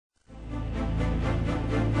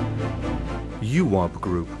EWAB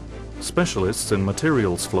Group, specialists in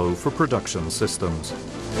materials flow for production systems.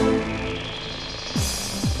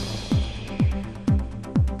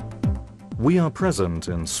 We are present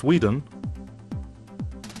in Sweden,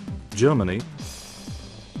 Germany,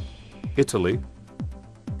 Italy,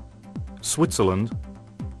 Switzerland,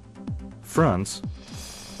 France,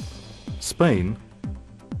 Spain,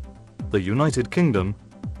 the United Kingdom,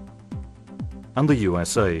 and the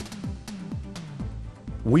USA.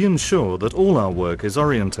 We ensure that all our work is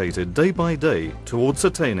orientated day by day towards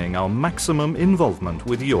attaining our maximum involvement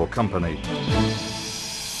with your company.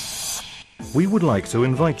 We would like to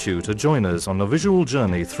invite you to join us on a visual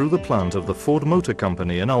journey through the plant of the Ford Motor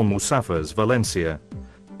Company in Almusafes, Valencia.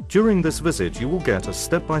 During this visit, you will get a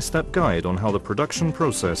step-by-step guide on how the production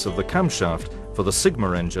process of the camshaft for the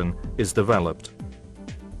Sigma engine is developed.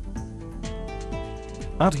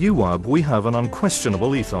 At EWAB, we have an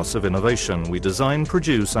unquestionable ethos of innovation. We design,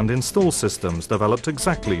 produce and install systems developed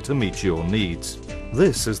exactly to meet your needs.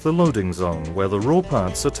 This is the loading zone, where the raw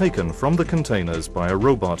parts are taken from the containers by a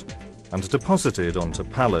robot and deposited onto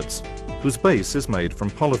pallets, whose base is made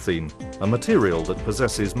from polythene, a material that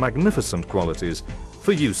possesses magnificent qualities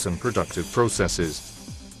for use in productive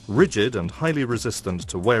processes. Rigid and highly resistant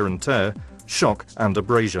to wear and tear, shock and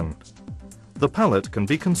abrasion. The pallet can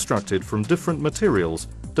be constructed from different materials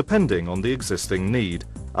depending on the existing need: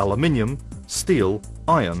 aluminium, steel,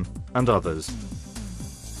 iron and others.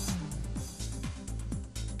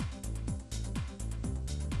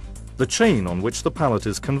 The chain on which the pallet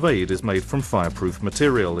is conveyed is made from fireproof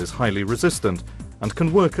material, is highly resistant and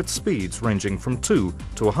can work at speeds ranging from 2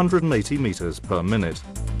 to 180 meters per minute.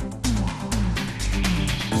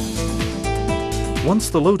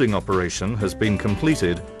 Once the loading operation has been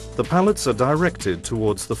completed, the pallets are directed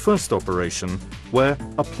towards the first operation, where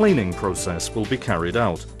a planing process will be carried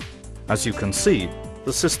out. As you can see,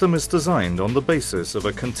 the system is designed on the basis of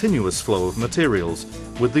a continuous flow of materials,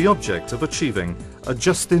 with the object of achieving a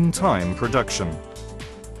just-in-time production.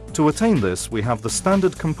 To attain this, we have the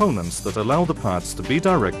standard components that allow the parts to be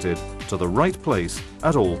directed to the right place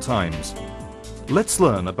at all times. Let's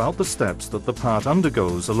learn about the steps that the part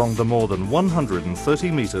undergoes along the more than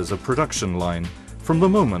 130 meters of production line, from the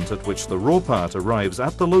moment at which the raw part arrives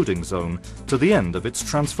at the loading zone to the end of its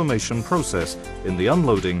transformation process in the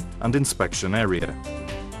unloading and inspection area.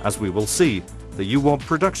 As we will see, the EWAB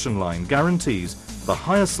production line guarantees the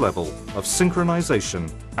highest level of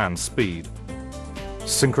synchronization and speed.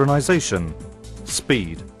 Synchronization,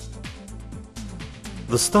 speed.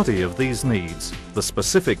 The study of these needs, the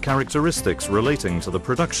specific characteristics relating to the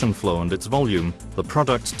production flow and its volume, the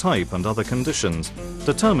product type and other conditions,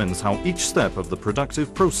 determines how each step of the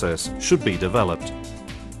productive process should be developed.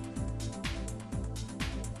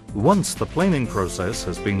 Once the planing process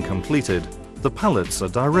has been completed, the pallets are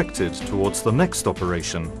directed towards the next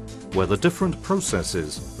operation, where the different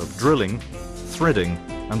processes of drilling, threading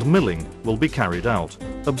and milling will be carried out.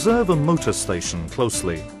 Observe a motor station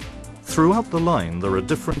closely. Throughout the line there are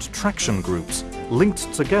different traction groups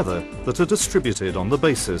linked together that are distributed on the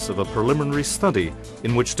basis of a preliminary study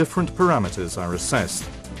in which different parameters are assessed: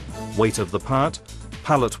 weight of the part,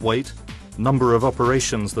 pallet weight, number of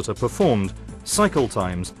operations that are performed, cycle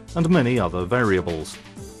times and many other variables.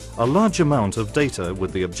 A large amount of data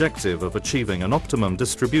with the objective of achieving an optimum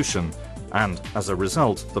distribution and, as a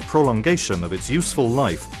result, the prolongation of its useful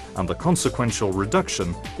life and the consequential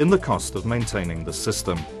reduction in the cost of maintaining the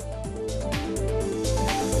system.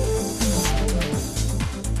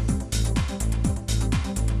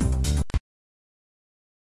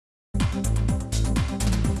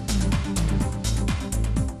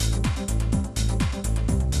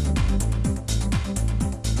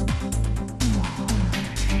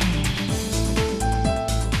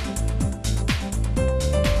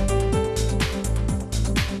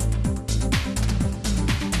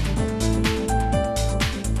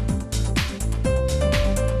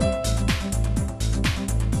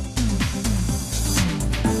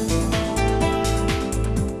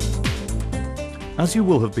 As you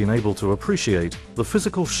will have been able to appreciate, the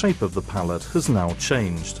physical shape of the pallet has now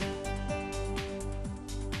changed.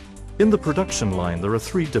 In the production line there are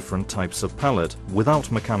 3 different types of pallet: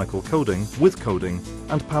 without mechanical coating, with coating,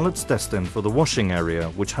 and pallets destined for the washing area,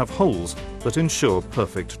 which have holes that ensure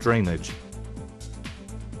perfect drainage.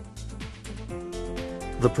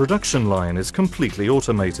 The production line is completely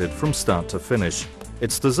automated from start to finish.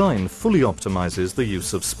 Its design fully optimizes the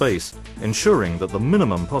use of space, ensuring that the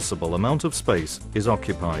minimum possible amount of space is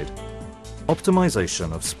occupied.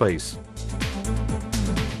 Optimization of space.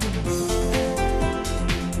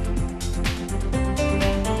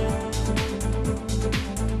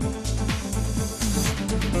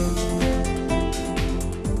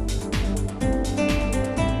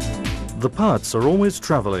 The parts are always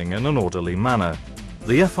travelling in an orderly manner.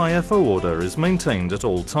 The FIFO order is maintained at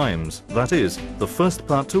all times, that is, the first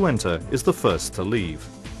part to enter is the first to leave.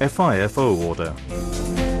 FIFO order.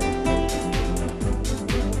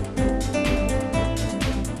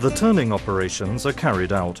 The turning operations are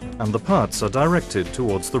carried out and the parts are directed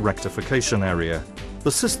towards the rectification area.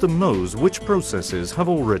 The system knows which processes have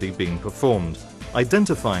already been performed,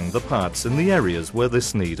 identifying the parts in the areas where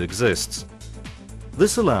this need exists.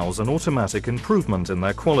 This allows an automatic improvement in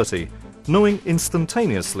their quality, knowing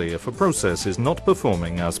instantaneously if a process is not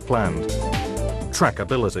performing as planned.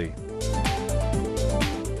 Trackability.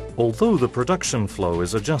 Although the production flow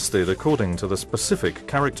is adjusted according to the specific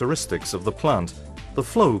characteristics of the plant, the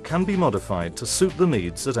flow can be modified to suit the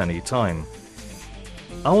needs at any time.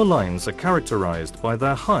 Our lines are characterized by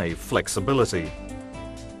their high flexibility.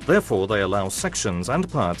 Therefore, they allow sections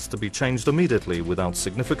and parts to be changed immediately without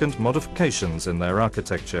significant modifications in their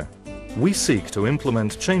architecture. We seek to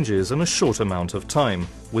implement changes in a short amount of time,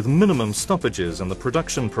 with minimum stoppages in the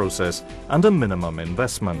production process and a minimum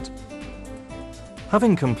investment.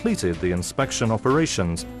 Having completed the inspection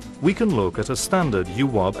operations, we can look at a standard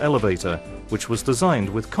EWAB elevator, which was designed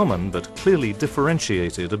with common but clearly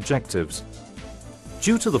differentiated objectives.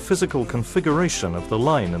 Due to the physical configuration of the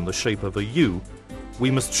line in the shape of a U, we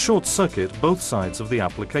must short-circuit both sides of the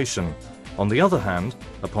application. On the other hand,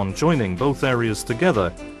 upon joining both areas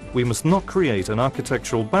together, we must not create an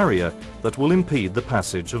architectural barrier that will impede the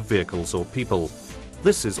passage of vehicles or people.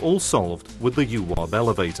 This is all solved with the EWAB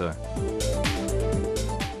elevator.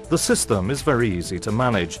 The system is very easy to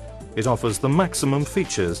manage. It offers the maximum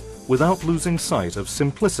features without losing sight of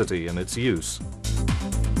simplicity in its use.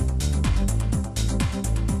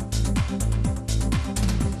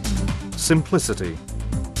 Simplicity.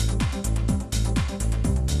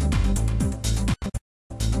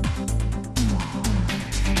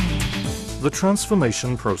 The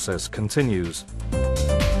transformation process continues.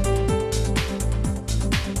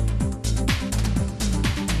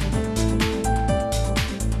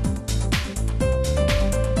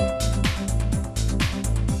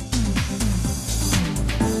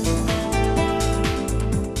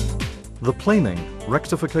 The planing,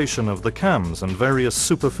 rectification of the cams and various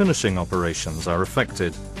superfinishing operations are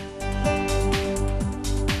affected.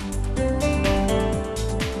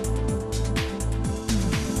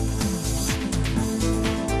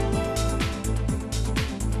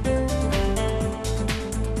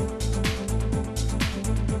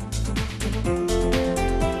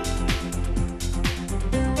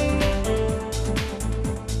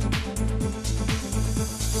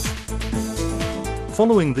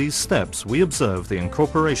 Following these steps, we observe the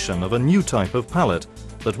incorporation of a new type of pallet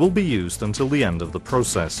that will be used until the end of the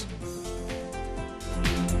process.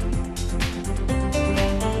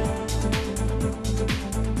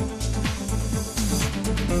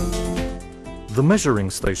 The measuring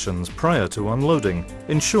stations prior to unloading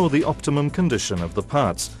ensure the optimum condition of the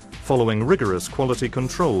parts, following rigorous quality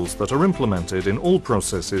controls that are implemented in all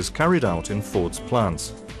processes carried out in Ford's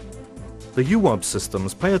plants. The EWAB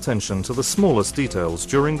systems pay attention to the smallest details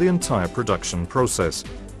during the entire production process,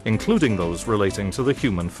 including those relating to the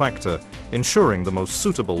human factor, ensuring the most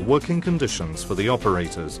suitable working conditions for the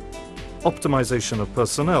operators. Optimization of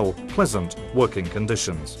personnel, pleasant working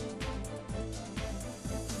conditions.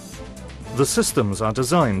 The systems are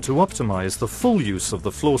designed to optimize the full use of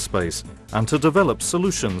the floor space and to develop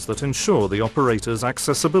solutions that ensure the operator's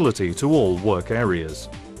accessibility to all work areas.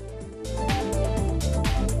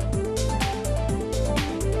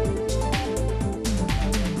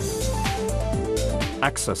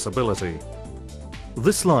 Accessibility.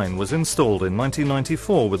 This line was installed in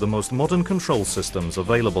 1994 with the most modern control systems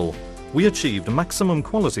available. We achieved maximum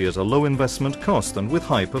quality at a low investment cost and with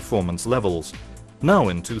high performance levels. Now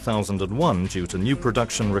in 2001, due to new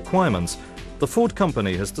production requirements, the Ford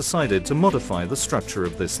company has decided to modify the structure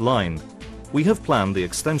of this line. We have planned the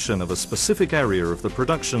extension of a specific area of the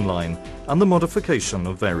production line and the modification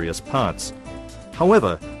of various parts.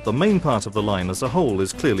 However, the main part of the line as a whole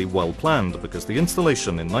is clearly well planned because the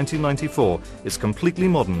installation in 1994 is completely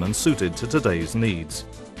modern and suited to today's needs.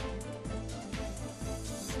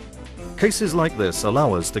 Cases like this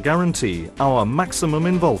allow us to guarantee our maximum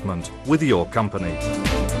involvement with your company.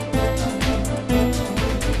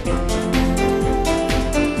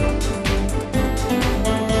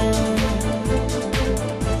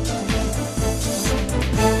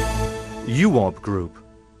 EWAB Group.